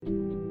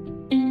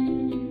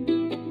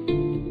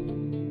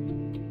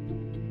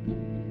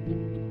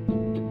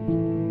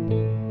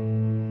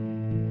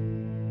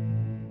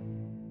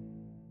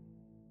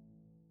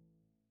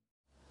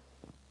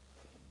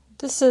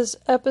This is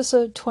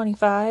episode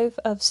 25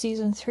 of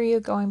season 3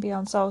 of Going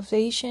Beyond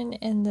Salvation,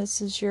 and this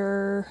is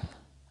your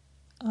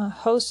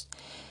host,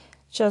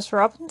 Jess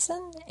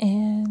Robinson.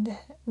 And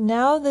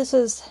now this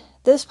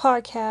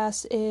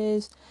podcast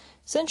is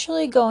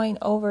essentially going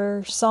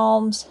over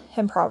Psalms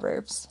and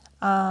Proverbs.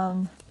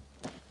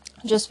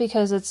 Just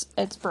because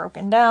it's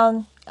broken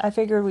down, I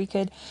figured we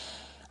could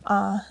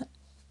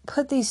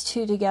put these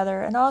two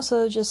together, and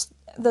also just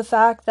the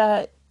fact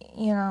that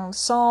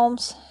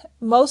Psalms.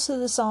 Most of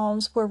the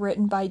Psalms were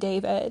written by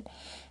David.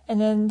 And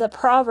then the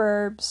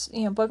Proverbs,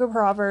 Book of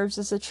Proverbs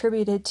is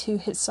attributed to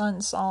his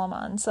son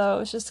Solomon. So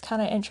it's just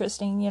kind of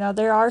interesting.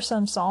 There are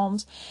some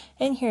Psalms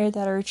in here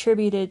that are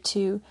attributed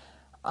to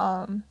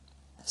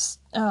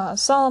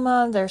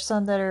Solomon. There's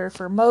some that are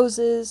for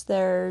Moses.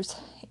 There's,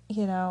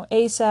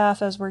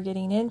 Asaph, as we're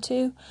getting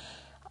into,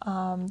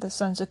 the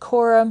sons of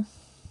Korah.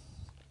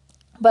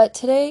 But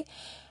today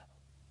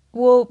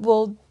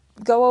we'll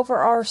go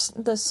over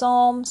the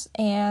Psalms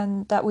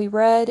and that we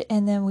read,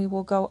 and then we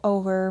will go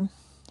over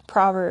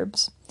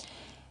Proverbs.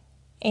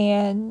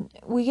 And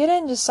we get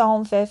into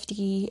Psalm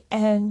 50,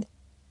 and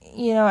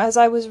as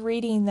I was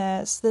reading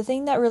this, the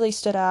thing that really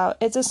stood out,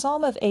 it's a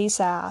psalm of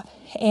Asaph,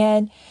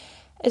 and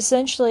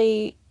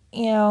essentially,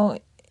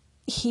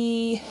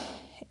 he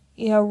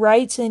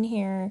writes in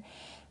here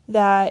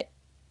that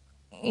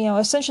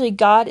essentially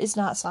God is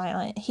not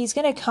silent. He's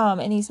going to come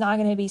and he's not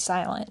going to be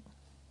silent.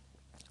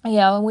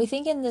 And we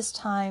think in this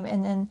time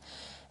and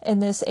in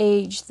this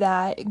age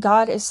that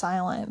God is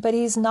silent, but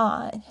he's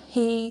not.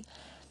 He,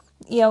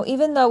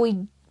 even though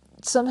we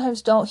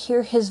sometimes don't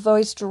hear his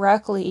voice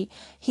directly,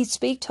 he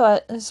speaks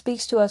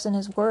to us in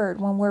his word.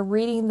 When we're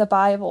reading the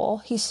Bible,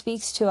 he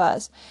speaks to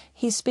us.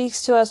 He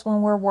speaks to us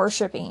when we're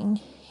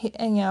worshiping.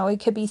 It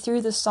could be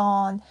through the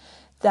song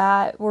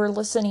that we're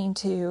listening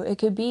to. It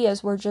could be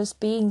as we're just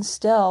being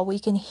still. We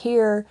can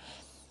hear,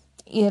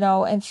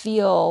 and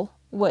feel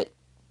what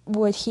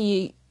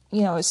he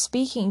is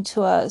speaking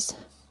to us.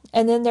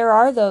 And then there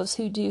are those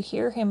who do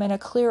hear him in a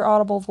clear,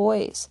 audible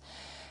voice,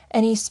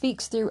 and he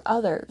speaks through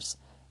others.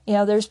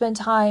 There's been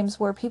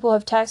times where people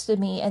have texted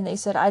me and they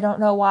said, I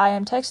don't know why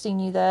I'm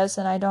texting you this,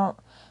 and I don't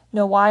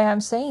know why I'm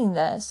saying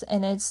this.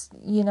 And it's,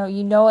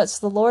 it's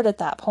the Lord at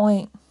that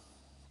point.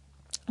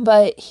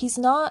 But he's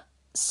not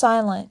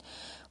silent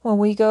when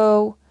we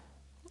go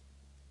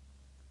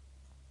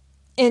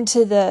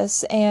into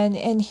this, and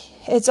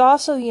it's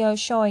also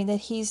showing that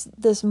he's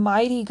this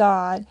mighty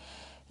God.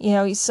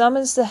 He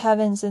summons the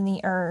heavens and the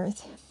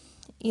earth.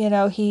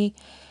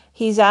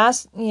 He's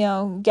asked,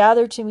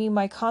 gather to me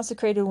my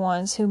consecrated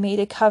ones who made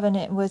a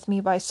covenant with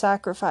me by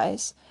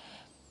sacrifice.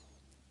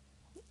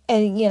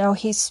 And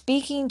he's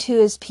speaking to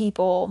his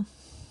people,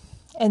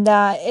 and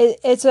that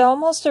it's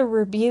almost a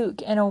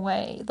rebuke in a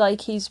way,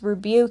 like he's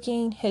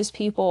rebuking his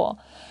people,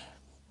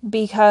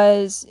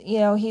 because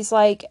he's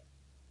like,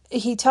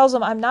 he tells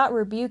them, I'm not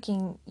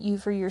rebuking you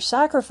for your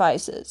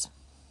sacrifices.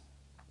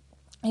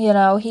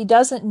 He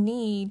doesn't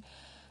need,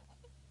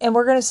 and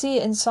we're going to see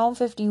it in Psalm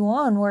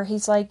 51, where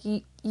he's like,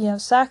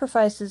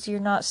 sacrifices you're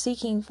not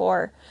seeking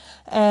for.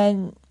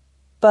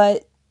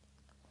 But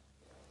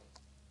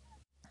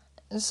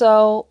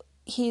so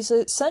he's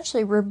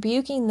essentially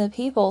rebuking the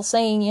people,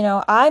 saying,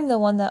 I'm the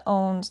one that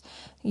owns,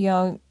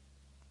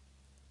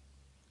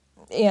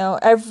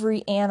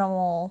 every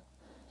animal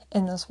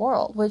in this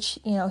world, which,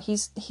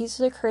 he's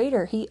the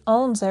creator. He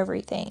owns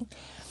everything.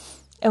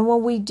 And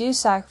when we do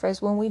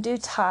sacrifice, when we do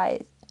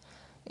tithe,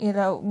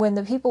 when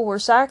the people were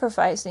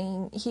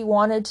sacrificing, he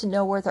wanted to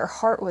know where their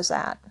heart was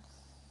at.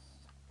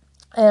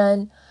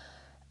 And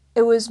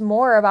it was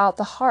more about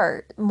the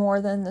heart,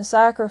 more than the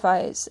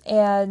sacrifice.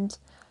 And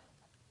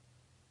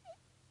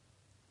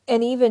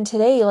even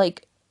today,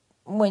 like,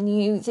 when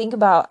you think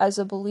about, as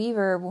a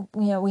believer,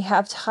 we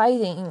have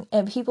tithing,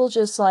 and people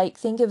just like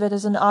think of it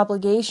as an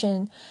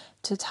obligation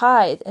to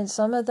tithe. And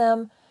some of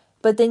them,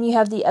 but then you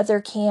have the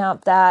other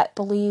camp that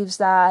believes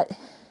that,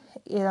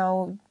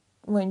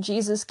 when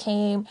Jesus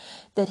came,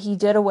 that he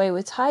did away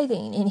with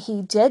tithing, and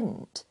he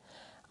didn't.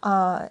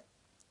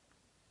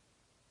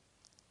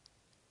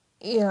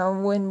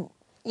 When,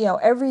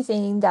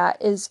 everything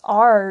that is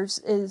ours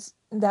is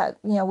that,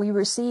 we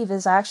receive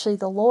is actually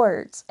the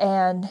Lord's,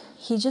 and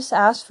he just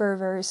asked for a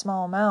very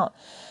small amount.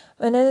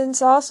 And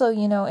it's also,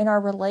 in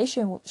our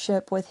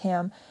relationship with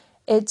him,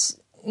 it's,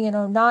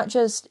 not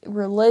just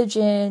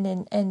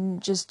religion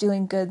and just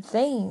doing good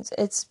things.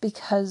 It's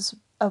because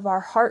of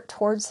our heart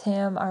towards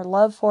him, our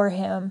love for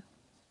him.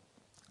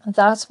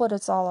 That's what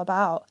it's all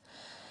about.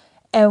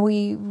 And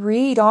we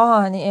read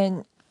on,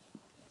 and,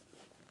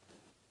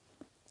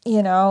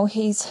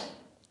 he's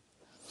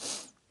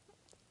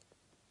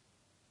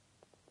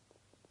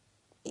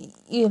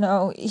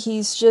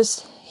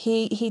just,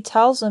 he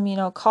tells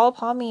them, call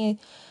upon me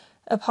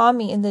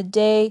in the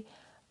day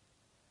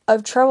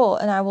of trouble,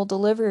 and I will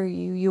deliver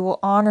you. You will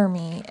honor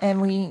me. And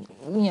we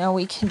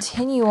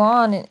continue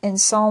on in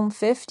Psalm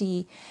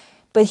 50,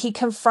 but he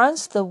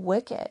confronts the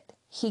wicked.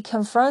 He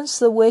confronts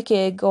the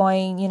wicked,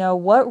 going,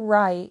 what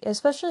right,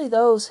 especially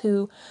those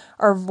who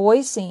are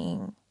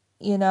voicing,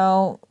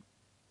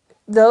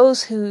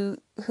 those who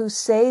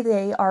say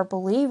they are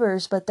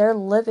believers, but they're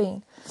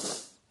living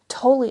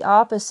totally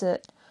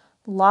opposite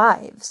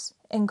lives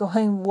and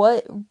going,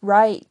 what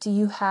right do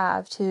you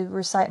have to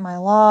recite my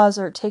laws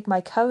or take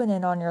my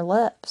covenant on your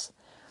lips?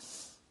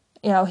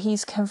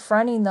 He's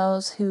confronting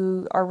those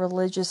who are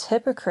religious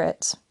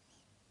hypocrites.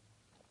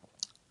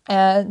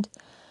 And,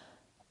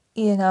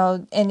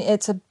 and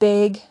it's a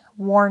big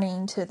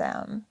warning to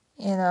them,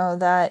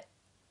 that,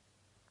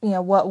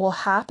 what will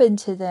happen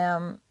to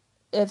them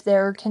if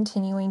they're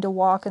continuing to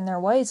walk in their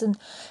ways. And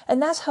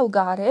that's how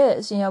God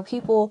is.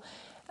 People,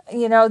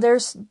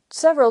 there's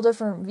several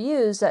different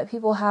views that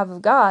people have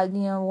of God.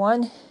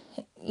 One,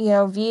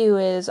 view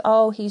is,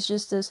 oh, he's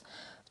just this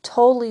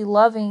totally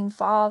loving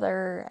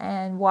father,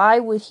 and why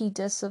would he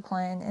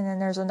discipline? And then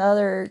there's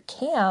another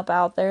camp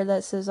out there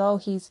that says,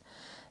 oh,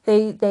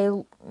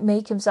 they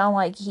make him sound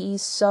like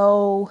he's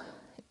so,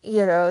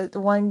 the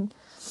one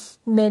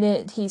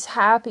minute he's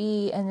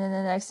happy, and then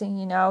the next thing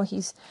you know,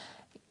 he's,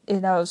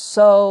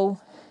 so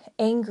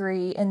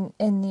angry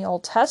in the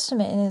Old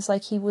Testament. And it's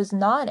like, he was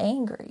not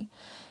angry.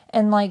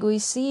 And like we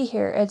see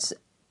here, it's,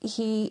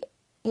 he,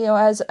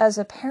 as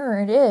a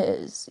parent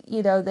is,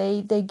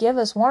 they give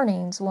us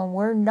warnings when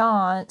we're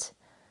not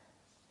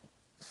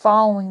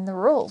following the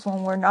rules,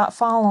 when we're not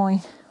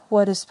following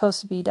what is supposed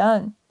to be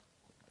done.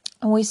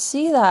 And we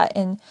see that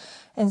in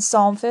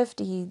Psalm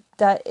 50,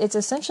 that it's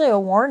essentially a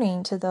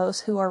warning to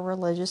those who are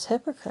religious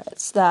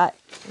hypocrites, that,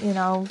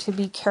 to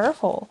be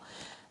careful,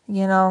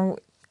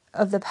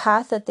 of the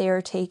path that they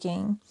are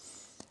taking.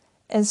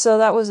 And so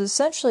that was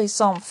essentially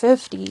Psalm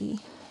 50.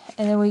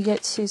 And then we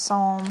get to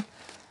Psalm,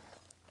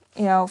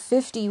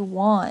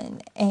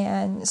 51.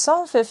 And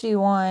Psalm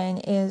 51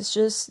 is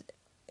just,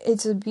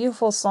 it's a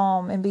beautiful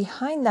psalm. And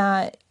behind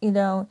that,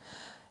 you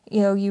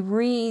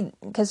read,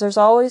 because there's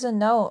always a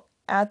note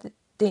at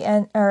the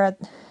end, or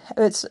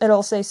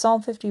it'll say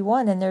Psalm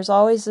 51, and there's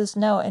always this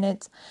note, and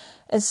it's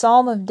a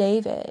Psalm of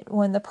David,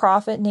 when the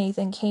prophet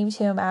Nathan came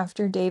to him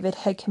after David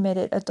had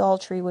committed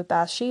adultery with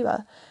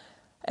Bathsheba.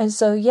 And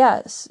so,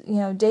 yes,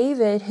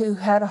 David, who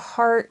had a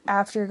heart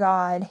after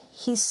God,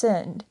 he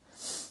sinned.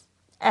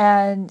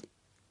 And,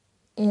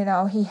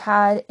 he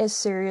had a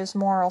serious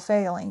moral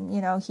failing.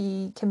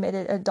 He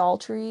committed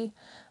adultery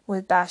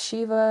with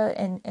Bathsheba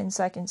in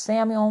 2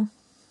 Samuel.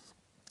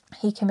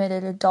 He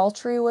committed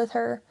adultery with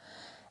her.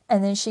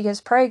 And then she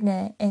gets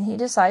pregnant, and he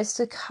decides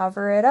to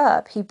cover it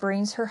up. He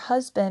brings her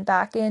husband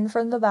back in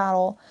from the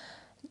battle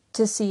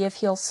to see if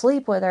he'll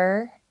sleep with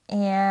her.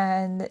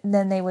 And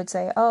then they would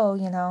say,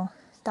 oh,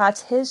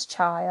 that's his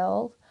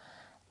child.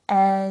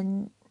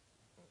 And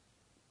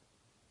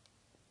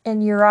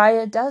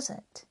Uriah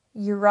doesn't.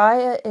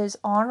 Uriah is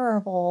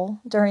honorable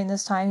during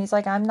this time. He's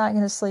like, I'm not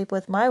going to sleep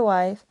with my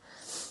wife,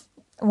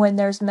 when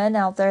there's men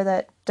out there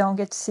that don't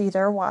get to see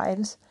their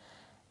wives.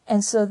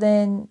 And so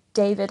then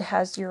David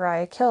has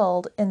Uriah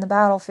killed in the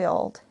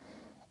battlefield.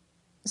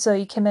 So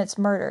he commits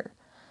murder.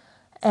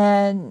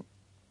 And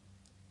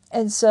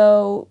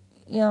so,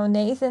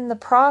 Nathan the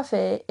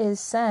prophet is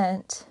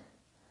sent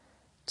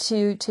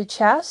to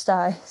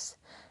chastise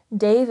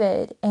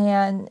David.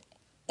 And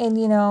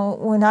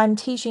when I'm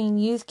teaching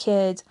youth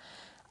kids,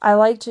 I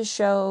like to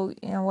show,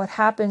 what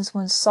happens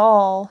when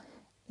Saul,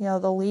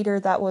 the leader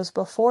that was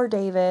before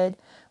David,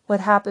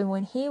 what happened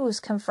when he was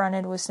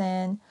confronted with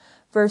sin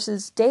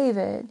versus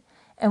David.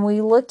 And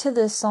we look to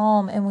this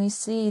psalm and we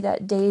see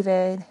that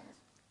David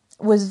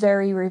was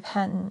very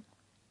repentant.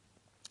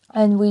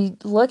 And we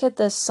look at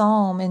this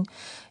psalm and,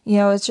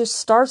 it just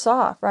starts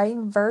off right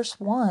in verse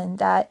 1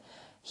 that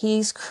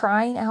he's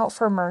crying out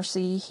for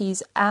mercy.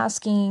 He's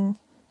asking,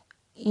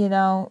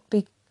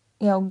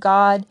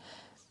 God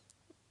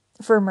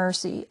for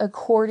mercy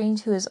according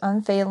to his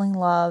unfailing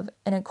love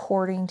and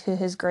according to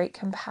his great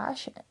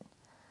compassion.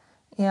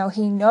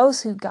 He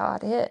knows who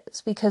God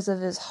is because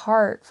of his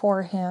heart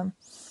for him.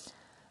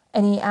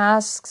 And he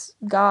asks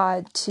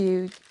God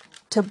to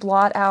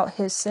blot out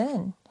his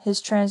sin, his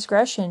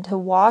transgression, to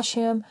wash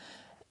him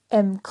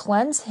and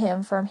cleanse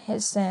him from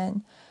his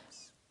sin.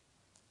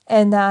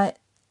 And that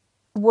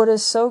what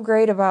is so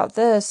great about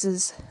this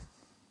is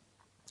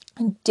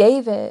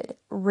David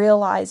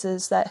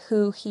realizes that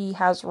who he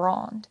has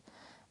wronged,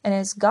 and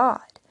it's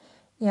God.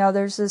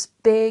 There's this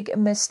big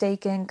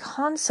mistaken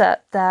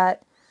concept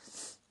that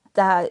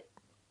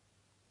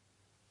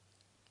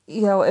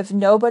if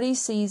nobody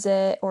sees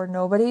it or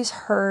nobody's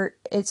hurt,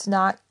 it's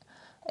not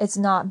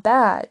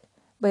bad.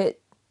 But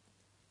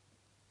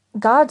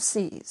God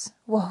sees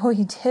what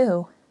we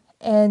do.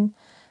 And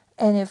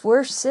if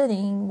we're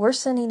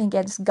sinning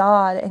against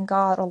God and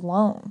God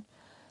alone.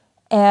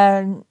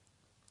 And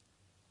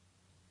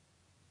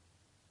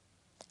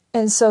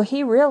so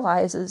he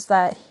realizes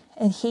that,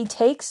 and he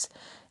takes,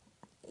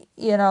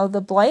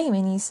 the blame,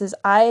 and he says,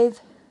 I've,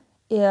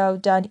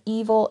 done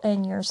evil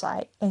in your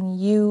sight, and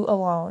you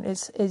alone.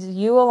 It's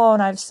you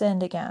alone I've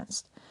sinned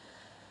against.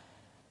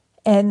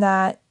 And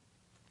that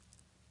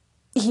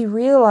he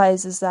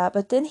realizes that,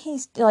 but then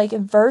he's like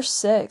in verse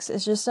 6,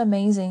 it's just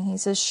amazing. He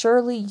says,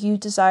 surely you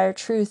desire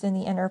truth in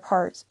the inner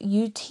parts.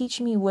 You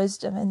teach me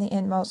wisdom in the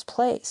inmost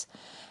place.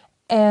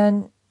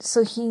 And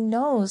so he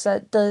knows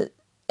that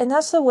and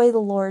that's the way the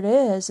Lord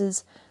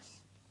is,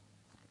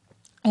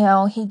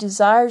 he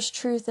desires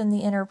truth in the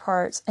inner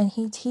parts, and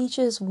he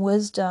teaches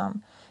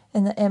wisdom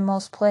in the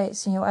inmost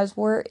place. As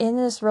we're in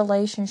this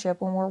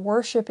relationship, when we're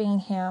worshiping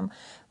him,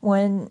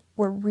 when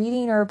we're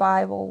reading our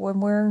Bible, when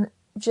we're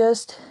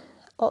just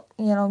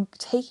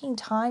taking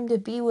time to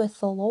be with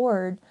the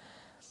Lord,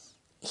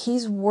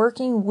 he's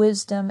working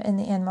wisdom in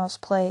the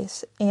inmost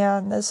place.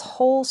 And this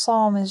whole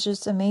psalm is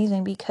just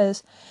amazing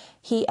because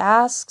he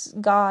asks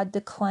God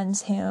to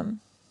cleanse him.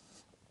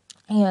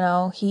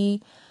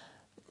 He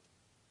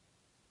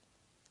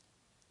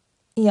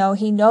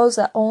knows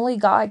that only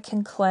God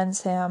can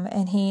cleanse him,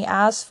 and he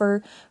asks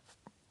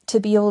to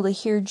be able to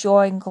hear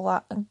joy and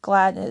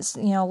gladness.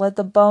 Let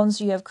the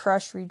bones you have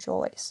crushed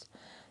rejoice.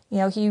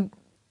 He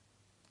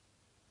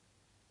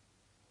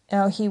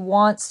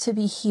wants to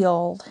be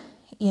healed,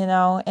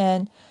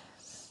 and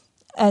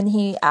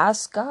he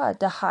asks God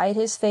to hide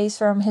his face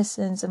from his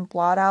sins and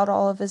blot out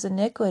all of his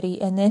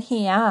iniquity. And then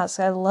he asks,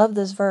 I love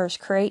this verse,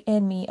 create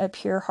in me a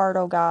pure heart,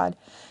 O God,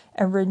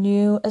 and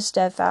renew a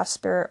steadfast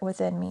spirit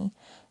within me.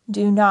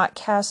 Do not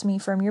cast me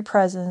from your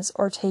presence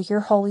or take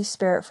your Holy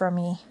Spirit from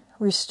me.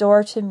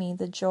 Restore to me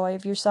the joy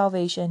of your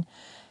salvation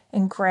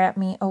and grant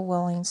me a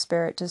willing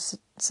spirit to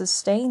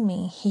sustain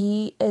me.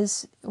 He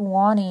is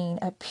wanting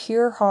a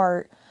pure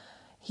heart.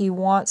 He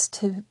wants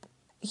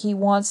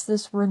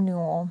this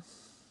renewal.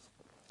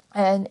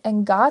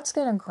 And God's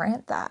going to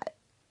grant that.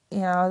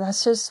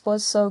 That's just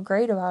what's so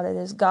great about it,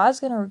 is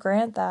God's going to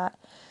grant that.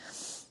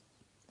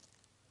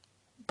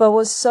 But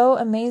what's so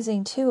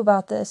amazing too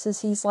about this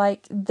is he's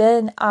like,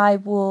 then I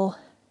will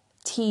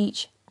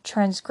teach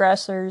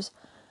transgressors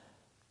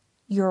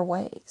your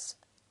ways.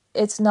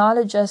 It's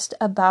not just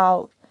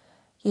about,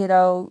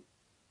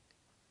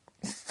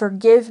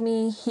 forgive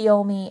me,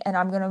 heal me, and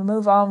I'm going to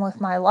move on with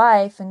my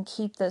life and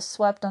keep this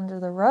swept under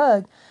the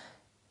rug.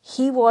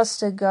 He wants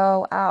to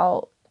go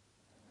out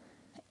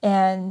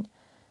and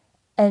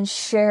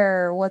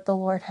share what the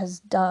Lord has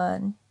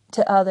done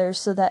to others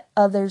so that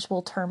others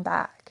will turn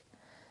back.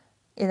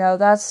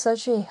 That's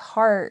such a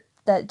heart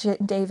that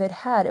David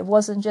had. It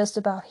wasn't just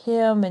about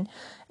him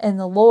and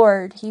the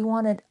Lord. He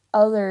wanted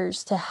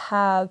others to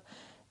have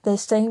the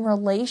same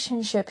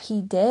relationship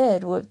he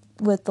did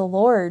with the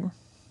Lord.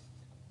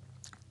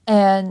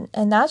 And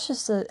that's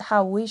just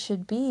how we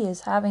should be,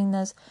 is having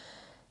this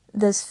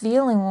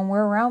feeling when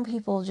we're around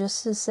people,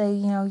 just to say,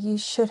 you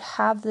should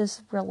have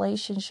this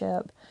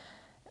relationship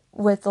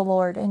with the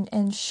Lord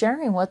and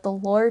sharing what the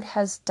Lord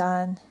has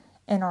done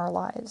in our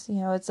lives.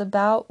 It's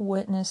about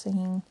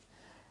witnessing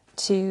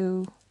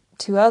to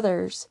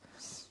others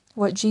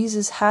what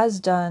Jesus has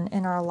done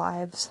in our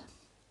lives.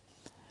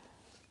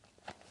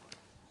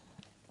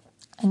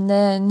 And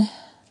then,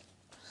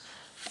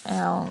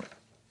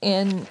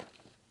 in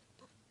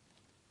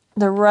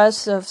the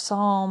rest of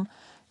Psalm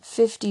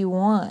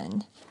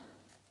 51,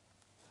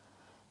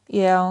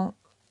 he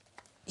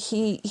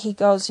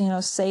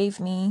goes, save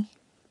me,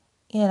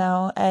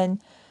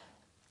 and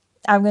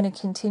I'm going to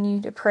continue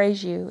to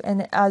praise you.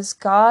 And as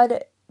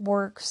God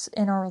works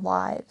in our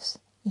lives,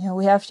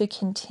 we have to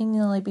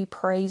continually be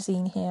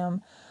praising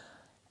him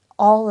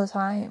all the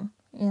time,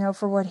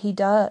 for what he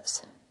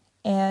does.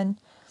 And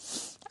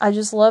I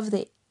just love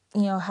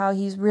how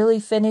he's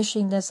really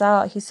finishing this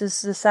out. He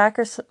says, the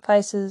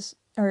sacrifices,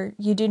 or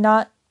you do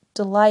not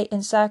delight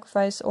in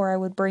sacrifice, or I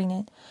would bring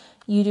it.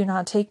 You do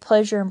not take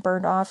pleasure in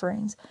burnt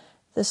offerings.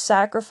 The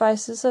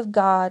sacrifices of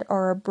God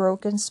are a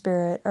broken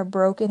spirit, a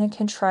broken and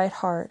contrite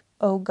heart.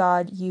 O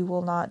God, you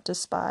will not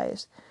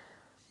despise.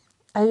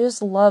 I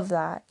just love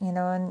that,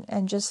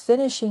 and just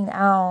finishing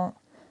out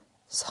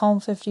Psalm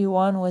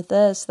 51 with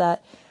this,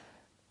 that,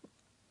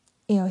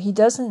 he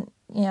doesn't,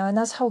 and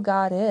that's how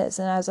God is.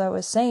 And as I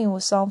was saying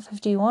with Psalm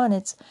 51,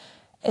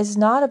 it's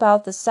not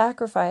about the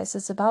sacrifice,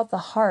 it's about the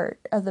heart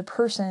of the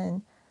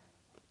person,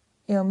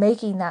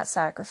 making that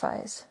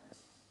sacrifice.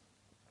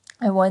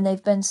 And when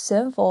they've been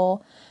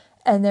sinful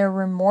and they're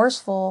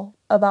remorseful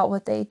about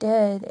what they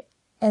did,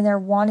 and they're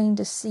wanting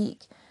to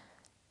seek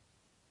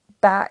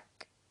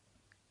back,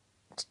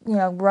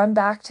 run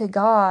back to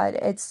God,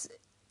 it's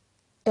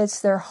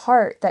their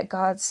heart that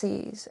God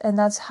sees. And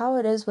that's how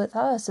it is with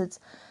us.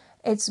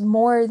 It's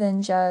more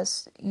than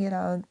just,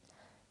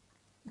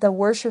 the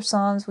worship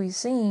songs we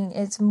sing.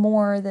 It's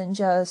more than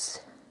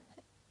just,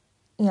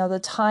 the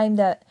time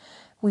that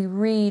we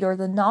read or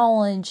the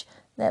knowledge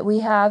that we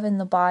have in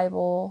the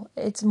Bible.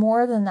 It's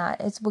more than that.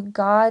 It's what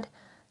God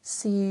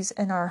sees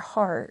in our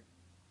heart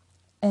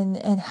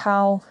and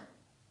how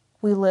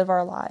we live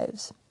our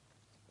lives.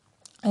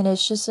 And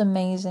it's just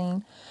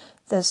amazing,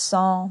 this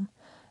psalm.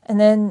 And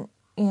then,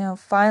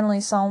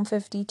 finally, Psalm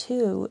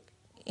 52.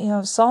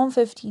 Psalm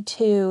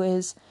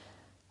 52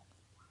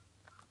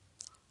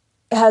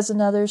 has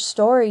another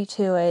story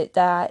to it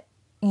that,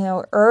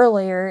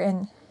 earlier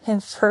in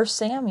 1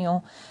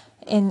 Samuel,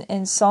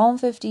 in Psalm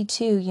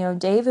 52,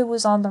 David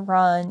was on the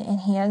run,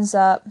 and he ends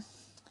up,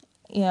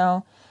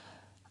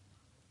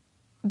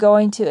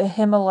 going to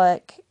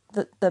Ahimelech,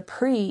 the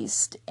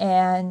priest,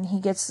 and he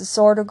gets the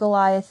sword of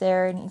Goliath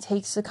there, and he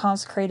takes the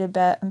consecrated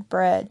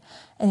bread,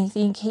 and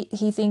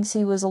he thinks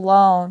he was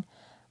alone.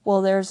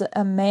 Well, there's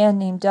a man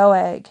named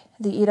Doeg,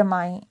 the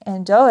Edomite,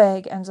 and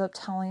Doeg ends up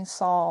telling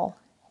Saul,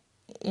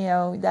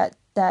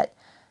 that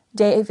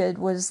David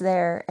was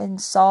there,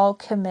 and Saul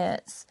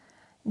commits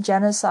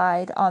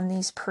genocide on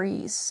these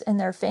priests and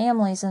their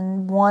families,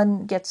 and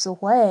one gets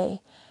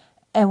away.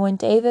 And when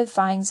David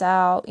finds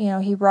out,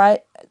 he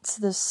writes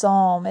this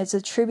psalm. It's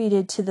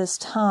attributed to this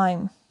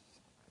time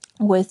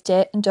with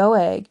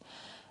Doeg.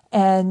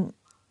 And,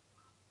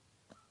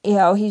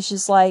 he's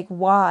just like,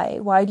 why?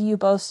 Why do you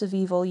boast of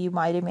evil, you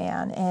mighty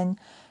man? And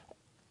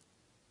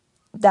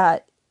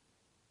that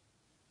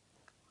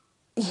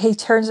he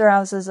turns around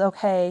and says,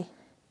 okay,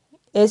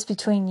 it's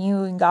between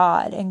you and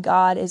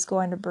God is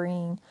going to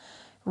bring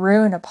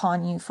ruin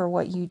upon you for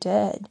what you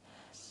did.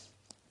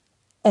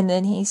 And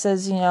then he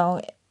says,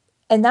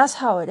 and that's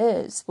how it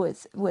is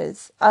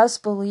with us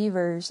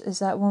believers, is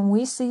that when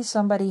we see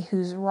somebody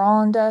who's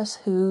wronged us,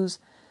 who's,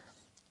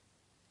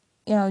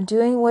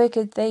 doing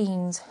wicked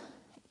things,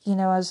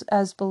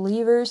 as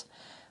believers,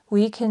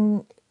 we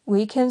can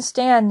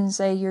stand and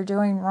say, you're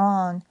doing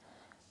wrong,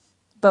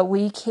 but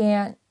we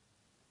can't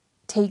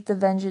take the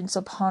vengeance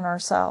upon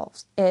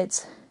ourselves.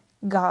 It's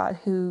God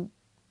who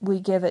we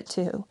give it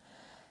to,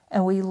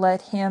 and we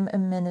let him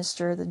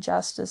administer the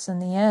justice in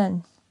the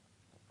end.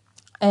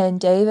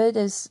 And David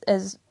is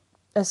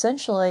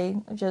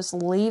essentially just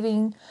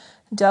leaving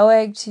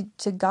Doeg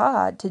to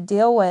God to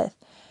deal with.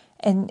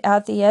 And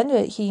at the end of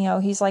it,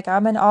 he's like,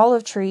 I'm an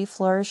olive tree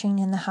flourishing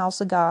in the house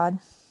of God.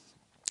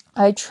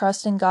 I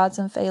trust in God's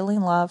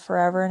unfailing love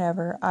forever and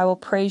ever. I will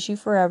praise you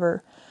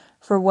forever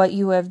for what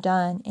you have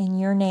done. In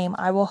your name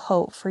I will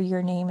hope, for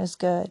your name is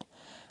good.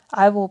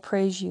 I will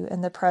praise you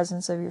in the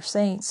presence of your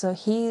saints. So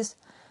he's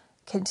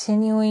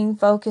continuing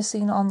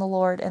focusing on the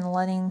Lord and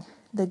letting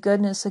the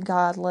goodness of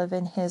God live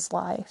in his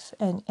life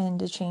and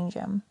to change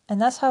him. And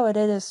that's how it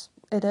is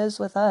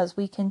with us.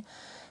 We can,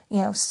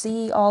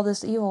 see all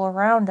this evil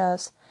around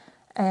us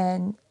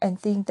and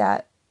think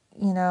that,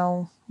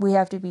 we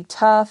have to be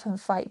tough and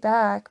fight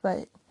back,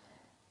 but,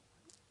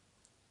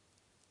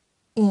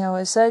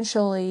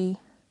 essentially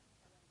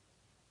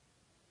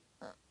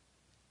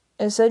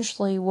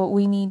what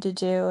we need to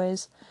do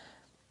is,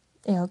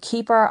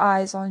 keep our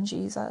eyes on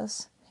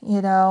Jesus,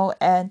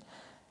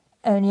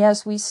 and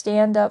yes, we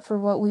stand up for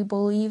what we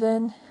believe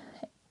in,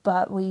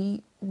 but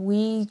we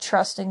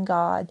trust in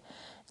God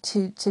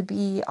to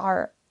be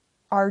our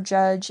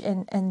judge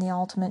and the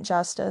ultimate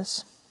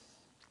justice.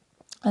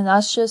 And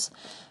that's just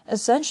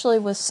essentially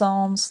with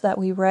Psalms that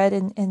we read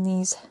in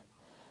these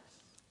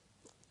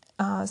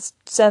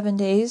 7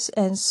 days.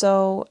 And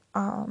so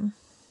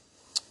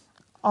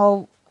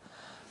I'll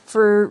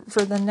for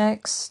the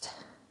next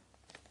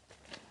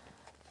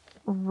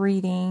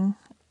reading,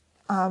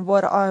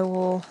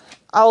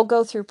 I'll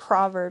go through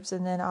Proverbs,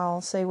 and then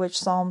I'll say which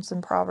Psalms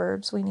and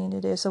Proverbs we need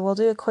to do. So we'll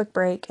do a quick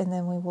break, and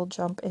then we will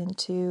jump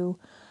into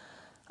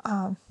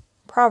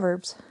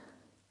Proverbs.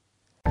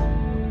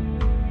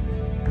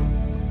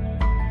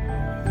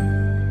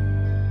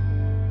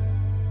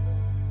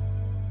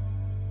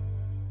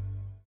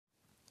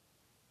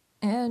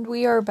 And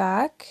we are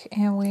back,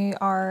 and we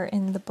are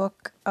in the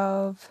book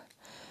of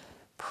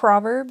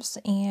Proverbs,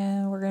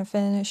 and we're going to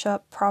finish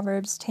up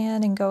Proverbs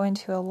 10 and go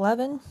into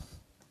 11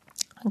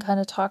 and kind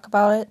of talk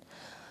about it.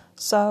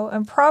 So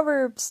in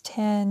Proverbs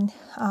 10,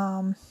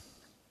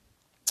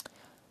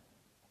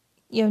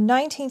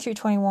 19 through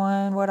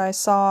 21, what I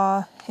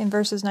saw in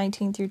verses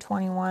 19 through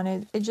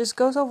 21, it just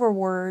goes over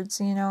words,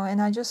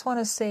 and I just want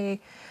to say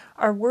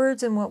our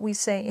words and what we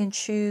say and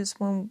choose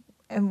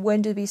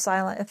when to be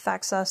silent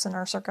affects us and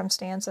our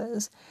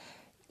circumstances.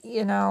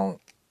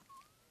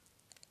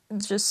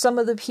 Just some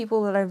of the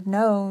people that I've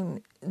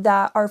known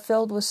that are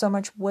filled with so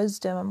much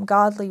wisdom,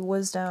 godly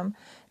wisdom,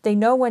 they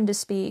know when to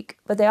speak,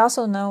 but they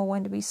also know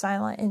when to be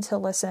silent and to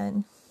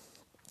listen.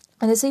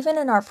 And it's even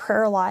in our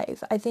prayer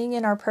life. I think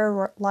in our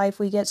prayer life,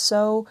 we get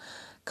so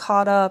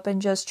caught up in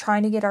just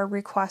trying to get our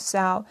requests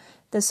out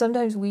that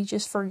sometimes we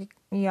just forget,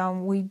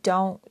 we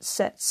don't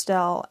sit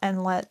still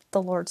and let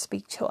the Lord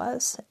speak to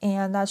us.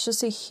 And that's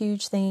just a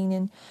huge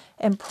thing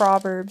in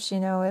Proverbs,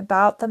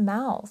 about the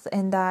mouth,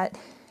 and that,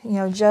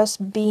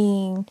 just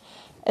being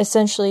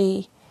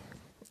essentially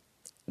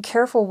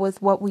careful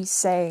with what we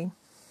say.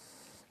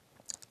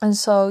 And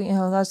so,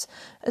 that's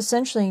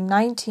essentially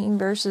 19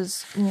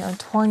 verses,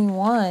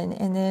 21.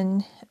 And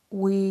then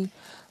we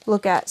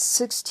look at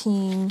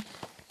 16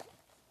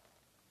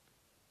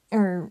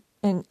 in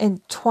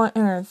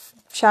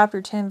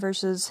chapter 10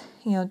 verses,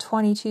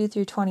 22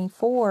 through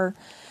 24.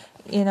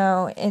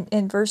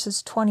 In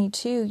verses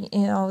 22,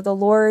 the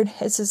Lord,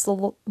 it says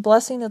the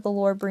blessing of the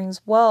Lord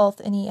brings wealth,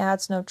 and he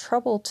adds no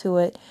trouble to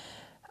it.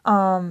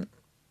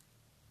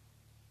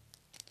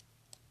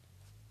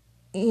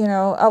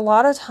 a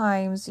lot of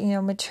times,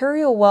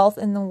 material wealth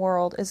in the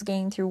world is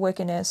gained through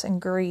wickedness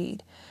and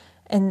greed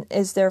and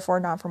is therefore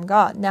not from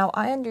God. Now,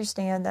 I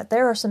understand that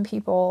there are some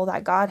people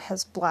that God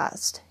has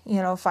blessed,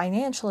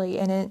 financially,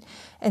 and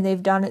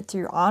they've done it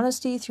through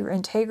honesty, through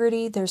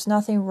integrity. There's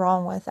nothing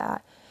wrong with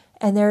that.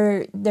 And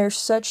they're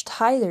such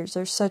tithers,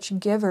 they're such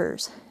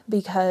givers,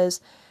 because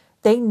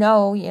they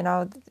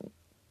know,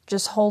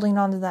 just holding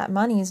on to that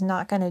money is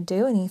not going to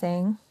do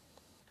anything.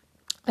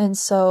 And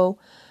so,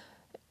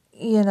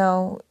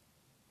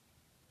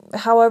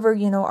 however,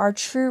 our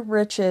true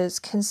riches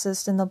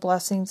consist in the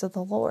blessings of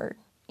the Lord.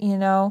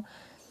 No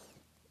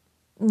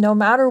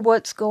matter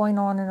what's going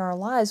on in our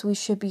lives, we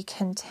should be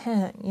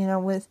content,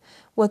 with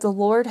what the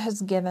Lord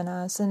has given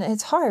us. And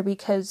it's hard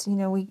because,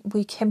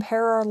 we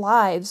compare our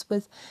lives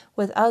with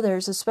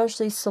others,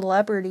 especially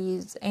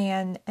celebrities,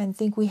 and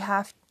think we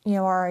have,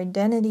 our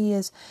identity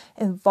is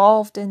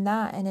involved in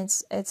that. And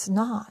it's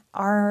not.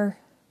 Our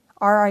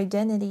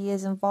identity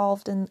is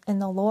involved in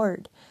the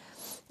Lord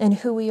and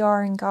who we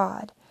are in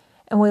God.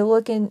 And we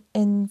look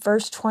in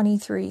verse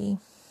 23,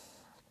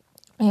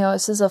 it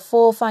says, "A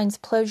fool finds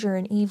pleasure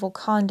in evil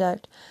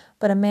conduct,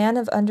 but a man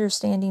of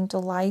understanding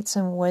delights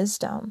in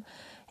wisdom."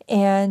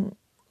 And,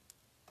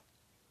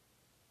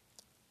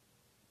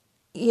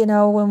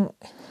 when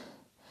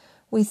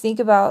we think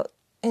about,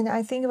 and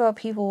I think about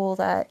people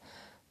that,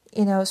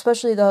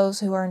 especially those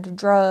who are into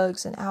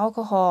drugs and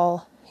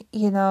alcohol,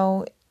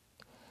 even,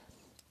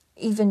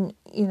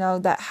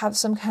 that have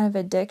some kind of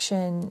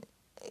addiction,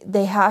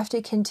 they have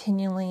to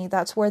continually,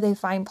 that's where they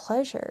find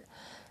pleasure,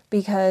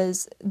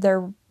 because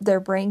their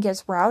brain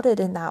gets routed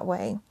in that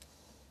way.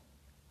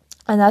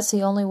 And that's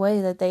the only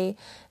way that they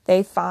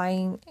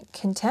find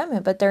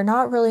contentment, but they're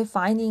not really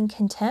finding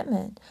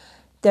contentment.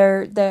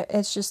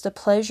 It's just a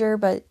pleasure,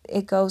 but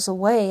it goes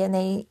away,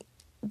 and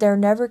they're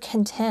never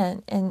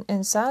content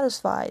and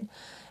satisfied.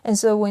 And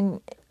so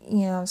when,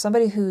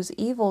 somebody who's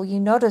evil, you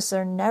notice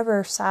they're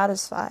never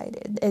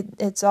satisfied.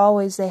 It's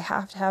always, they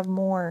have to have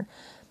more.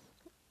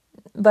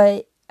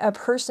 But a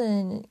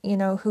person,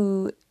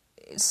 who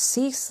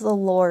seeks the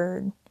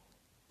Lord,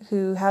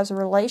 who has a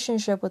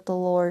relationship with the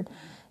Lord,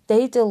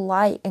 they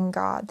delight in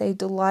God. They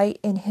delight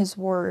in His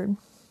Word.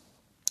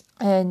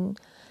 And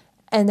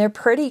they're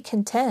pretty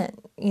content,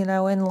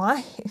 in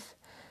life.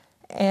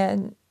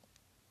 And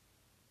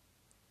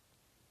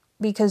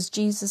because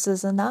Jesus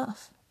is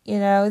enough, we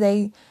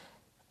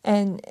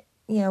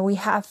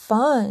have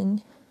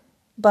fun,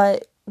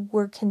 but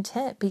we're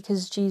content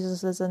because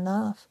Jesus is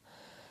enough.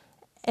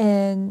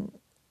 And,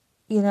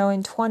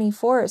 in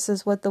 24, it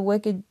says, "What the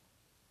wicked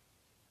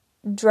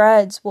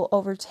dreads will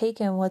overtake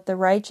him, what the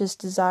righteous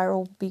desire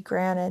will be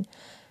granted."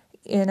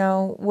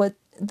 What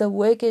the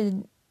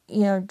wicked,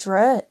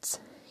 dreads,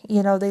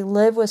 they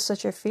live with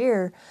such a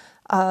fear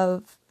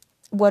of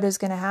what is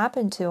going to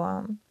happen to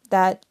them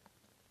that,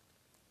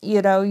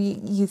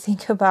 you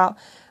think about,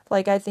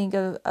 like, I think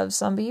of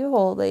some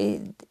people,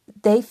 they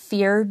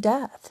fear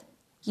death.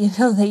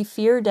 They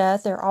fear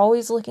death. They're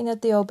always looking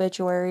at the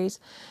obituaries.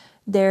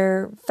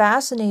 They're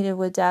fascinated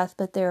with death,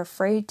 but they're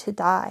afraid to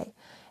die.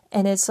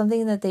 And it's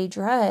something that they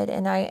dread.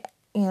 And I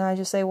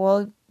just say,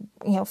 well,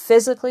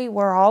 physically,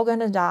 we're all going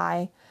to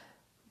die.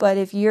 But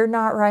if you're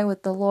not right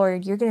with the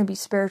Lord, you're going to be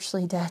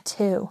spiritually dead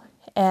too.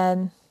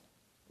 And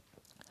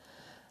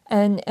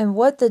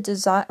what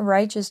the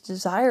righteous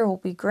desire will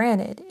be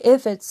granted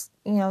if it's,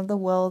 the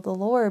will of the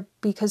Lord.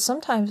 Because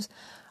sometimes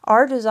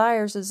our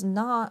desires is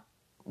not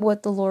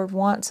what the Lord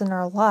wants in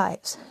our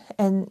lives.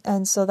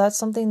 And so that's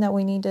something that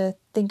we need to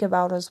think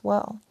about as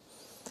well.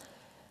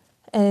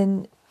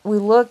 And we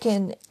look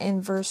in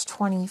verse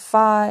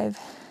 25,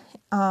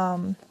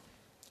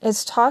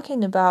 it's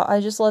talking about, I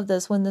just love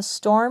this, "When the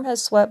storm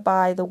has swept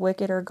by, the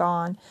wicked are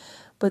gone,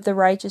 but the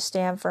righteous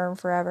stand firm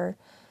forever."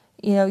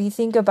 You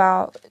think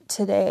about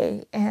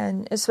today,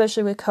 and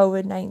especially with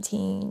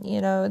COVID-19,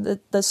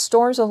 the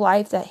storms of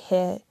life that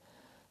hit,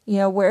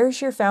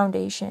 where's your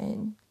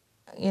foundation?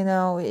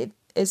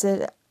 Is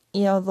it,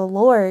 the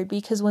Lord?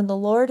 Because when the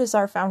Lord is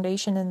our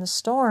foundation in the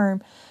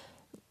storm,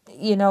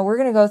 we're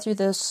going to go through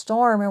this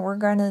storm, and we're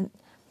going to,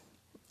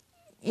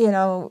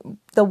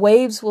 the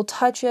waves will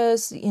touch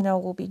us,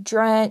 we'll be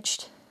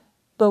drenched,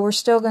 but we're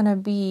still going to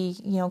be,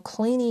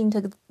 clinging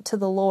to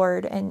the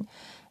Lord. And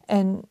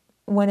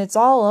when it's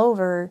all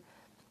over,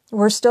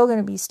 we're still going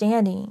to be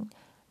standing.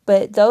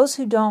 But those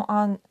who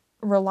don't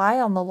rely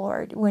on the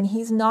Lord, when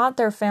He's not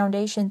their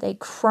foundation, they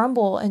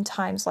crumble in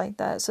times like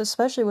that. So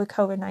especially with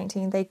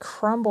COVID-19, they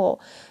crumble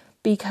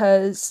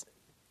because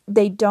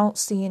they don't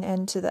see an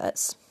end to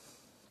this.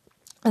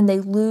 And they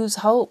lose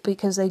hope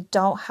because they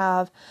don't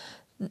have,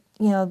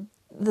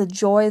 the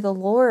joy of the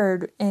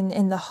Lord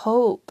and the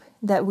hope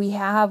that we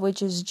have,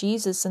 which is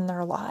Jesus, in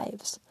their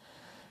lives.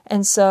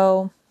 And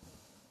so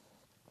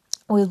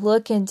we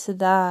look into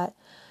that,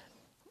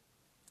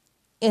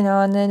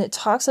 and then it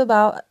talks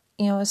about,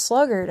 a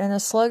sluggard. And a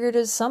sluggard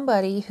is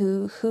somebody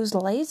who's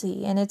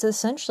lazy. And it's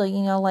essentially,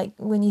 like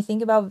when you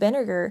think about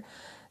vinegar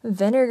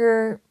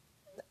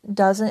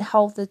doesn't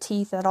help the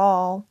teeth at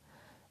all.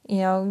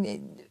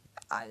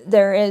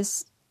 there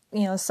is,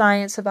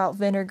 science about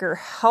vinegar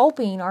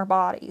helping our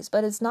bodies,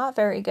 but it's not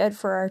very good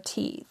for our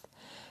teeth.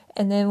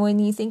 And then when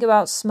you think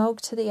about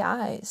smoke to the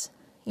eyes,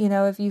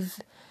 if you've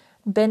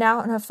been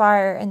out in a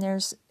fire and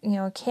there's,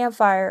 a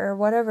campfire or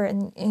whatever,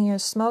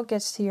 and smoke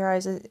gets to your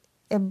eyes, it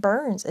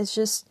burns. It's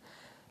just,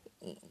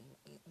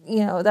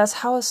 that's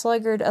how a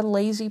sluggard, a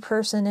lazy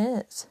person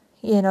is,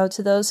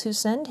 to those who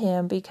send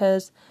him,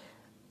 because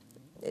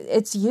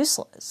it's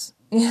useless,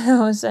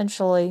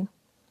 essentially.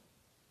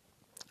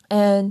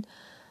 And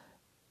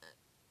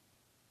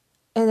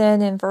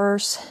then in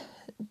verse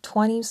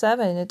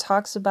 27, it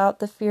talks about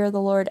the fear of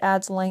the Lord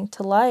adds length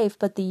to life,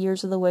 but the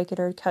years of the wicked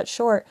are cut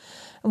short.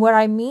 And what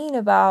it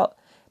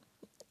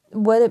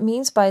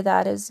means by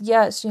that is,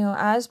 yes,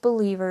 as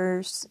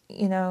believers,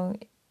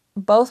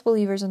 both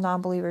believers and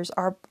non-believers,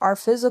 our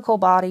physical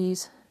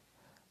bodies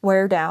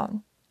wear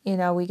down.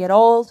 We get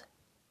old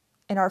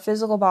and our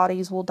physical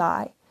bodies will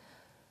die.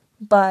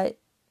 But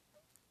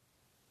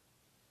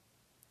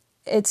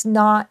it's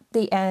not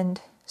the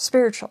end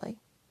spiritually.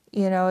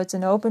 It's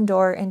an open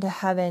door into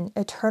heaven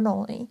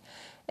eternally.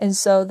 And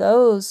so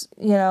those,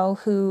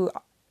 who,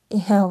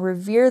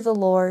 revere the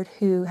Lord,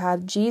 who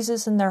have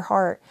Jesus in their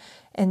heart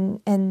and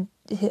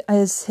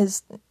as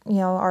his,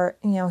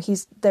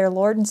 he's their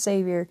Lord and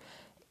Savior,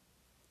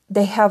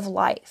 they have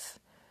life.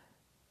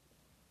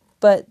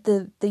 But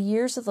the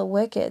years of the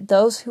wicked,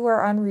 those who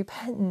are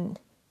unrepentant,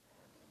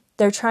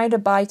 they're trying to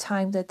buy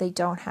time that they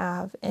don't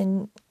have.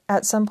 And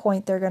at some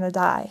point they're going to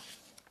die.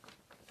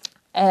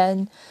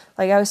 And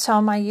like I was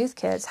telling my youth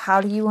kids,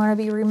 how do you want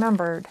to be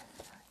remembered?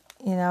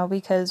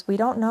 Because we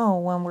don't know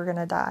when we're going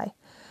to die.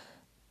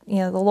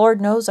 The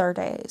Lord knows our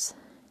days.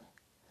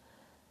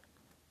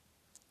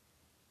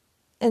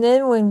 And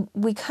then when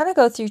we kind of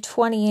go through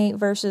 28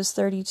 verses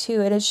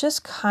 32, and it's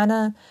just kind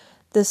of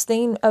this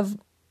thing of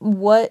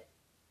what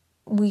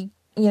we,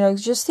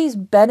 just these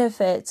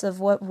benefits of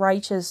what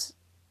righteous,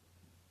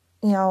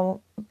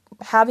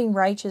 having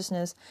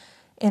righteousness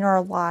in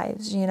our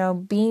lives,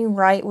 being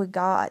right with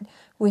God.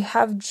 We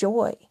have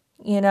joy,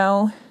 we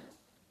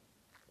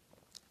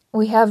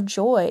have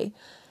joy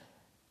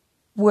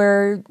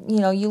where,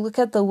 you look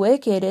at the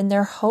wicked and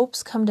their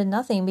hopes come to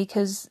nothing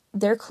because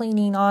they're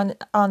clinging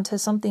onto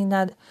something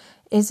that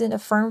isn't a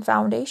firm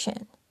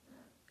foundation.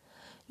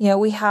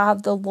 We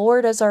have the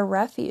Lord as our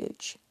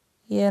refuge,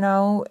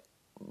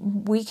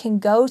 we can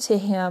go to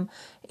him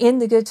in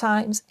the good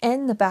times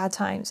and the bad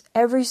times.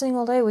 Every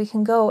single day we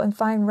can go and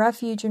find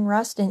refuge and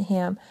rest in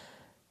him.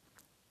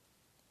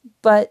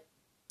 But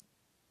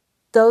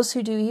those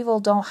who do evil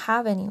don't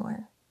have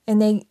anywhere.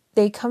 And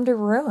they come to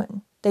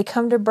ruin. They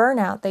come to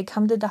burnout. They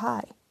come to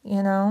die,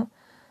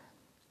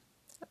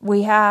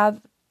 We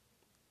have,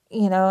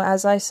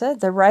 as I said,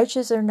 the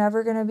righteous are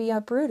never going to be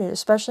uprooted,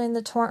 especially in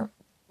the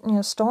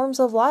storms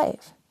of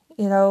life.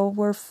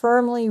 We're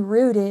firmly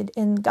rooted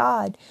in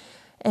God.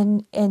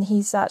 And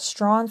he's that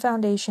strong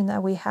foundation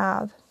that we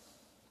have.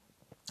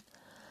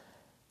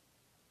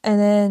 And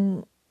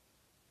then,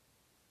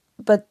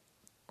 but,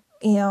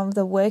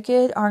 the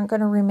wicked aren't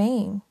going to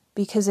remain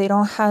because they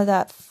don't have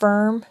that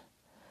firm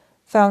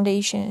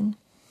foundation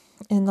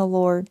in the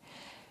Lord.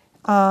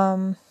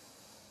 A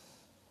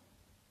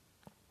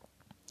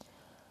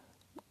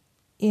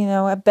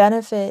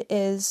benefit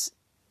is,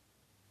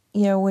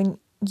 when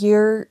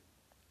you're,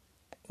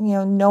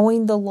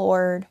 knowing the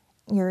Lord,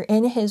 you're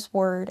in his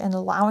word and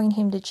allowing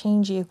him to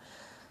change you.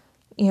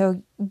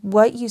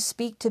 What you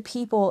speak to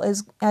people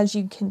as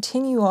you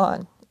continue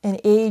on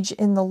and age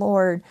in the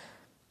Lord,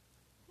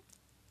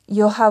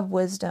 you'll have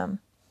wisdom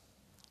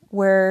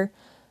where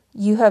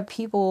you have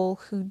people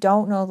who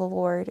don't know the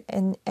Lord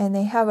and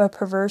they have a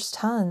perverse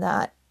tongue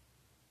that,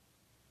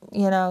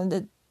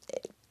 that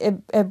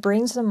it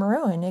brings them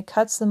ruin. It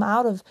cuts them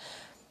out of,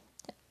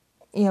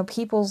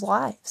 people's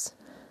lives.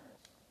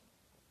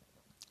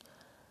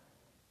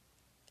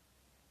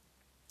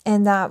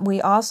 And that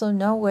we also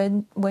know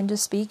when to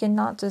speak and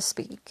not to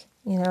speak,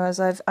 as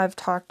I've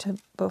talked to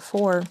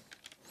before.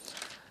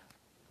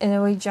 And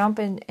then we jump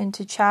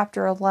into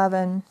chapter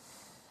 11,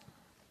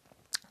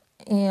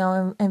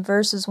 in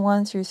verses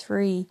 1 through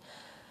 3.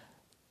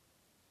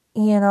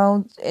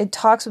 It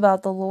talks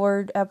about the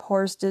Lord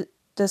abhors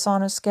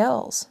dishonest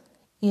scales.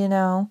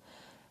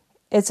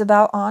 It's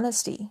about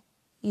honesty,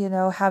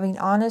 having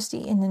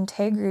honesty and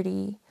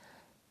integrity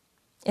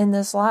in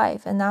this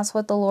life. And that's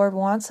what the Lord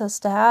wants us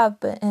to have,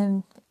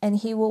 and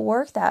he will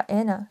work that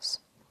in us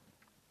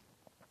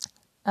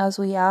as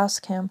we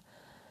ask him.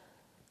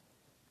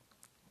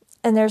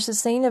 And there's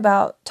this thing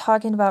about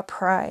talking about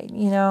pride,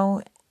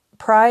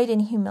 pride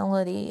and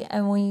humility.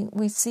 And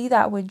we see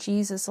that with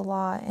Jesus a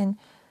lot. And,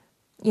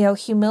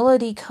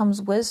 humility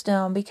comes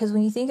wisdom, because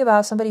when you think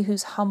about somebody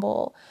who's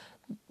humble,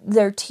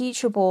 they're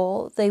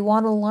teachable, they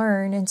want to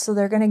learn, and so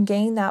they're going to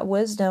gain that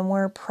wisdom.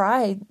 Where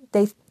pride,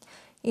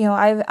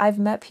 I've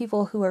met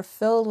people who are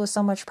filled with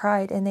so much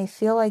pride and they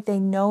feel like they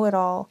know it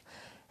all.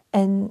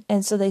 And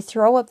so they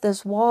throw up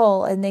this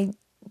wall and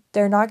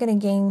they're not going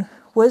to gain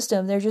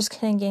wisdom. They're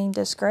just going to gain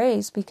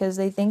disgrace because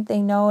they think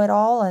they know it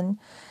all.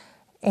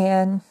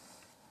 And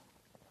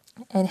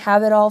and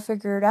have it all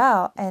figured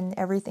out, and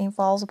everything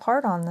falls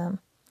apart on them.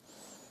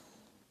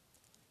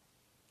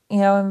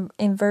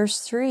 In verse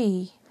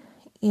 3,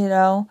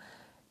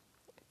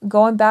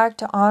 going back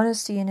to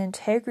honesty and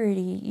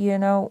integrity,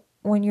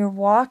 when you're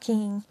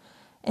walking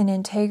in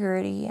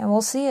integrity, and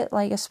we'll see it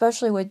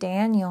especially with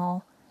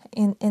Daniel,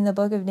 in the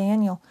book of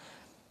Daniel,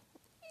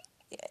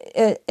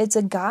 it's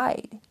a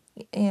guide,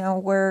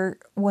 where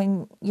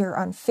when you're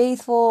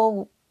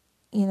unfaithful,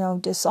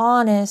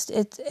 dishonest,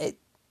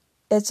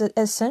 it's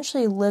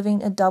essentially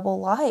living a double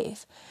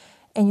life,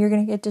 and you're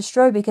going to get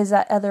destroyed because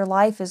that other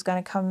life is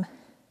going to come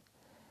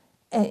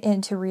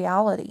into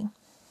reality.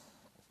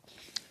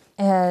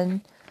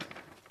 And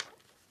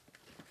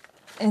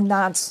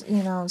that's,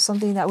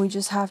 something that we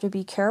just have to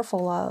be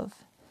careful of.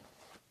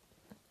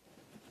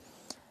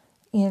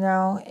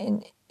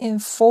 In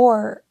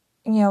 4,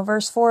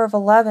 verse 4 of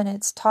 11,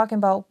 it's talking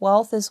about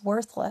wealth is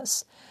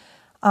worthless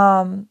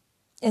in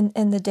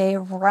the day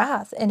of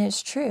wrath. And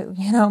it's true.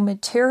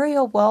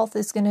 Material wealth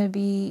is going to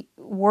be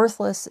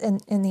worthless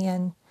in the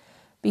end,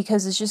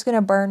 because it's just going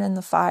to burn in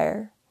the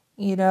fire.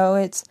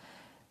 It's,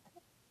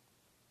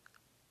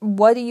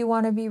 what do you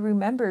want to be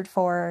remembered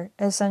for,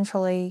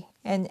 essentially,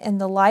 and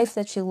the life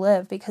that you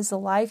live, because the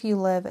life you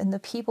live and the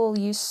people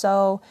you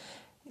sow,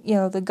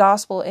 the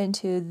gospel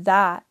into,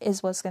 that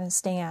is what's going to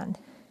stand,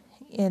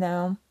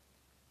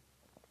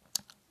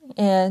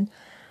 and,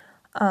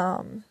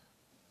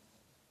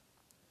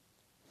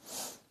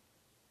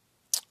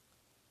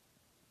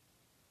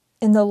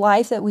 in the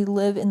life that we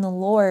live in the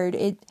Lord,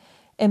 it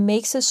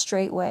makes a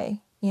straight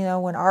way.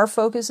 When our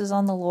focus is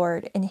on the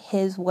Lord and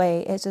His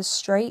way, it's a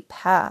straight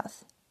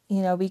path,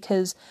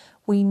 because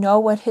we know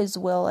what His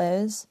will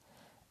is.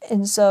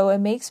 And so it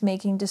makes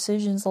making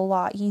decisions a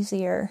lot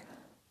easier.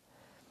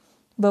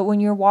 But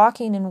when you're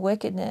walking in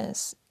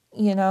wickedness,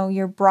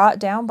 you're brought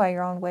down by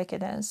your own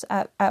wickedness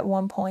at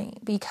one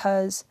point,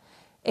 because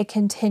it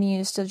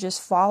continues to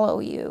just follow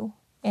you,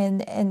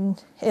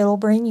 and it'll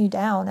bring you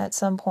down at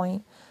some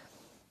point.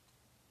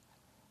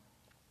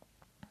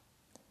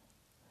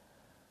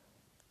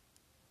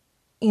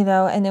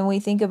 And then we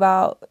think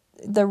about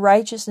the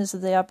righteousness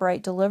of the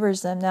upright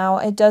delivers them. Now,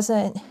 it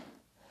doesn't,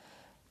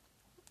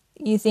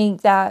 you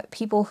think that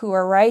people who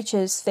are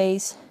righteous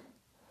face,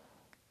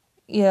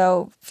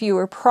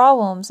 fewer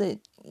problems.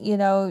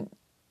 We'll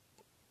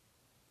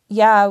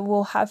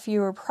have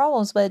fewer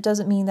problems, but it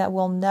doesn't mean that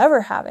we'll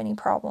never have any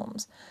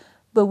problems.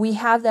 But we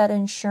have that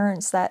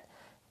assurance that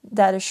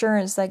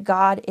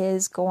God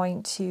is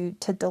going to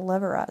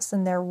deliver us,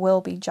 and there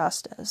will be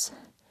justice.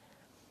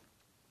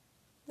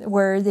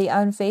 Where the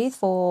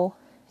unfaithful,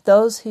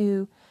 those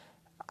who,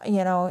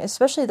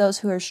 especially those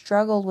who are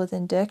struggled with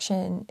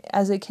addiction,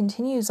 as it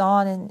continues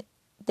on, and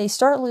they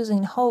start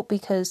losing hope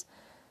because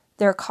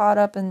they're caught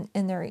up in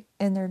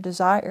their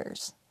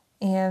desires.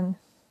 And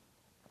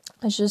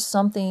it's just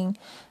something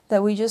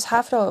that we just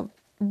have to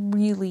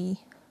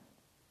really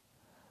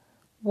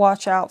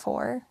watch out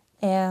for.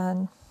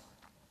 And,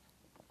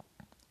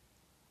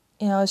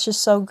 it's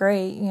just so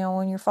great,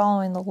 when you're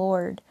following the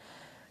Lord.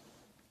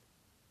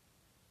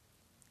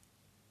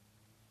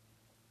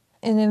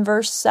 And in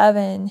verse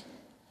 7,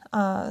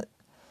 when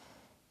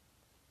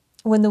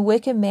the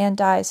wicked man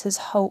dies, his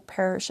hope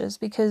perishes,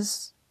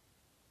 because,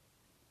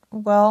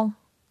 to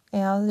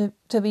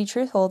be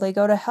truthful, they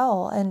go to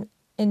hell, and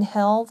in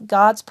hell,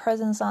 God's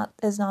presence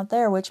is not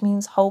there, which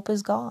means hope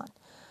is gone.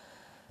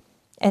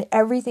 And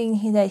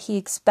everything that he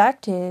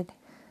expected,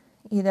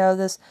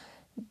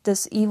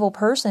 this evil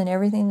person,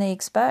 everything they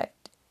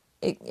expect,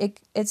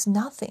 it's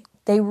nothing.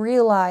 They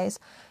realize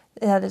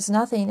that it's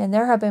nothing. And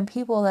there have been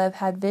people that have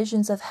had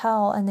visions of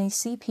hell, and they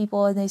see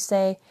people and they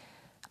say,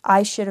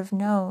 I should have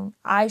known.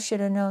 I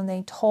should have known.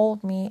 They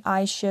told me.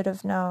 I should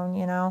have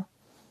known,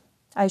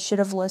 I should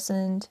have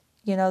listened.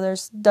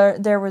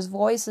 There was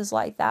voices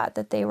like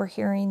that they were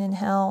hearing in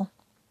hell.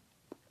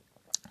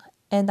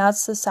 And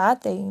that's the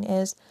sad thing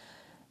is,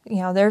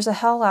 there's a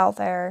hell out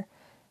there,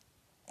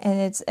 and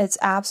it's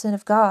absent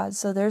of God.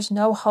 So there's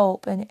no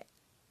hope, and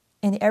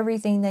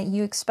everything that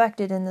you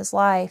expected in this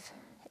life,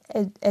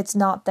 it's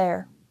not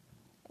there.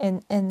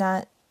 And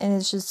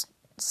it's just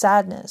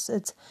sadness.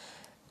 It's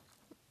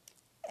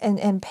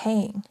and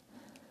pain.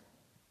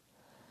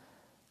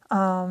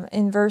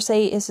 In verse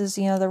 8, it says,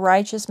 the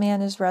righteous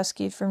man is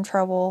rescued from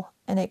trouble,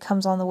 and it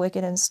comes on the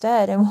wicked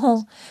instead. And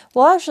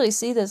we'll actually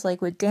see this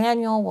with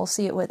Daniel. We'll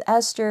see it with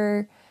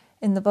Esther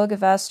in the book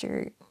of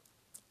Esther.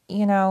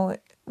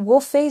 We'll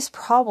face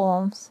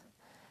problems,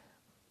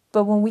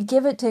 but when we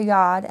give it to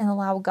God and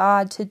allow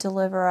God to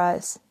deliver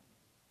us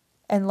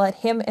and let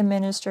Him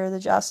administer the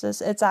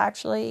justice, it's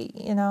actually,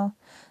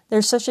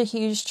 there's such a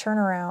huge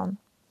turnaround.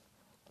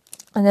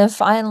 And then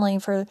finally,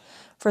 for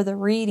the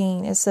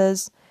reading, it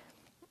says,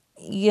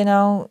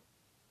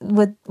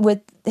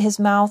 with his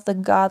mouth, the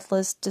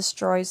godless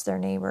destroys their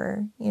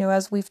neighbor.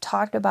 As we've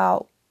talked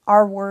about,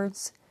 our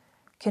words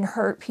can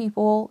hurt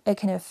people. It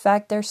can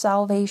affect their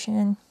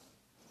salvation.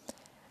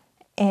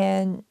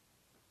 And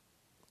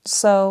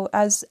So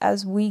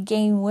as we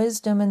gain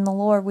wisdom in the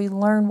Lord, we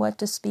learn what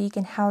to speak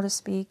and how to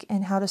speak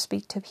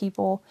to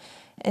people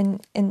in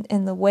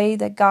the way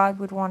that God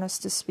would want us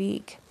to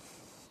speak.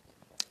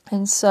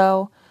 And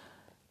so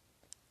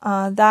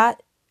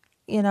that,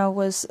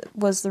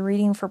 was the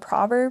reading for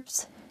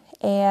Proverbs.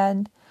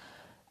 And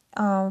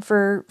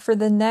for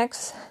the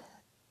next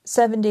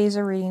 7 days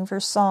of reading for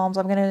Psalms,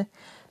 I'm going to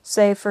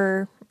say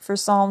for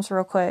Psalms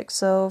real quick.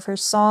 So for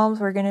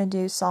Psalms, we're going to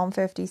do Psalm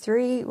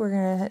 53. We're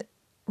going to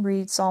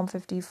read Psalm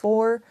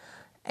 54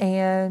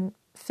 and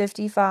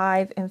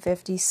 55 and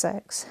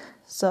 56.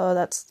 So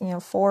that's,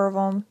 4 of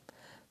them.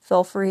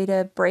 Feel free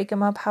to break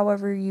them up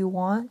however you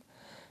want.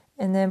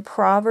 And then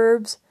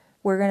Proverbs,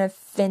 we're going to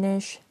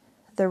finish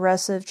the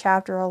rest of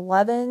chapter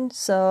 11.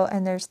 So,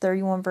 and there's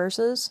 31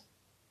 verses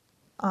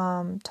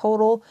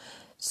total.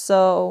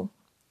 So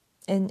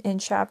in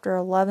chapter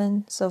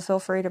 11, so feel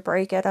free to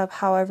break it up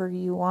however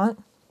you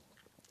want.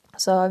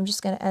 So I'm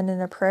just going to end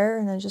in a prayer,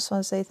 and I just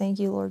want to say thank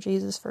you, Lord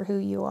Jesus, for who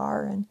you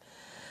are. And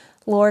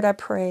Lord, I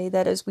pray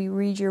that as we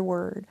read your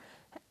word,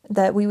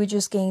 that we would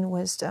just gain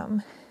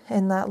wisdom,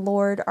 and that,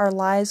 Lord, our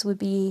lives would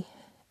be,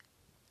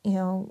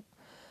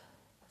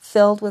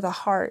 filled with a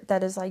heart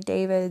that is like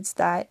David's,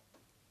 that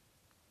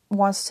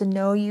wants to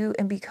know you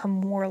and become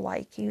more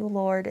like you,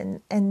 Lord,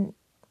 and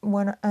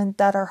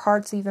that our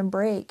hearts even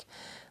break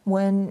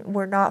when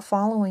we're not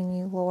following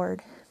you,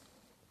 Lord.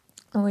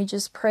 And we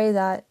just pray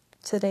that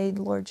today,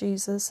 Lord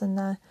Jesus, and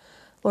that,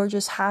 Lord,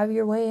 just have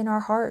your way in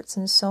our hearts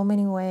in so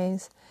many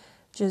ways.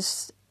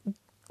 Just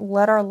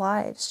let our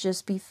lives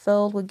just be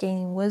filled with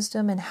gaining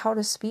wisdom and how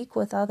to speak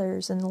with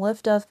others and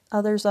lift up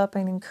others up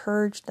and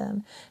encourage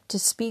them to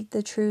speak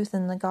the truth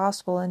in the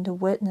gospel and to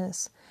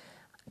witness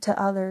to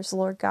others,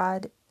 Lord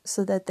God,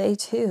 so that they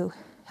too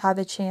have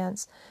a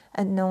chance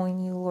at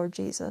knowing you, Lord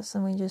Jesus.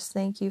 And we just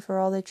thank you for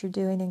all that you're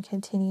doing and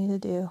continue to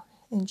do.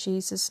 In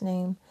Jesus'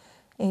 name,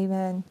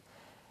 amen.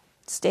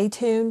 Stay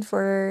tuned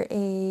for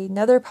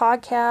another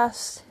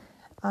podcast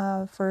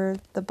for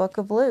the book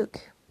of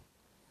Luke.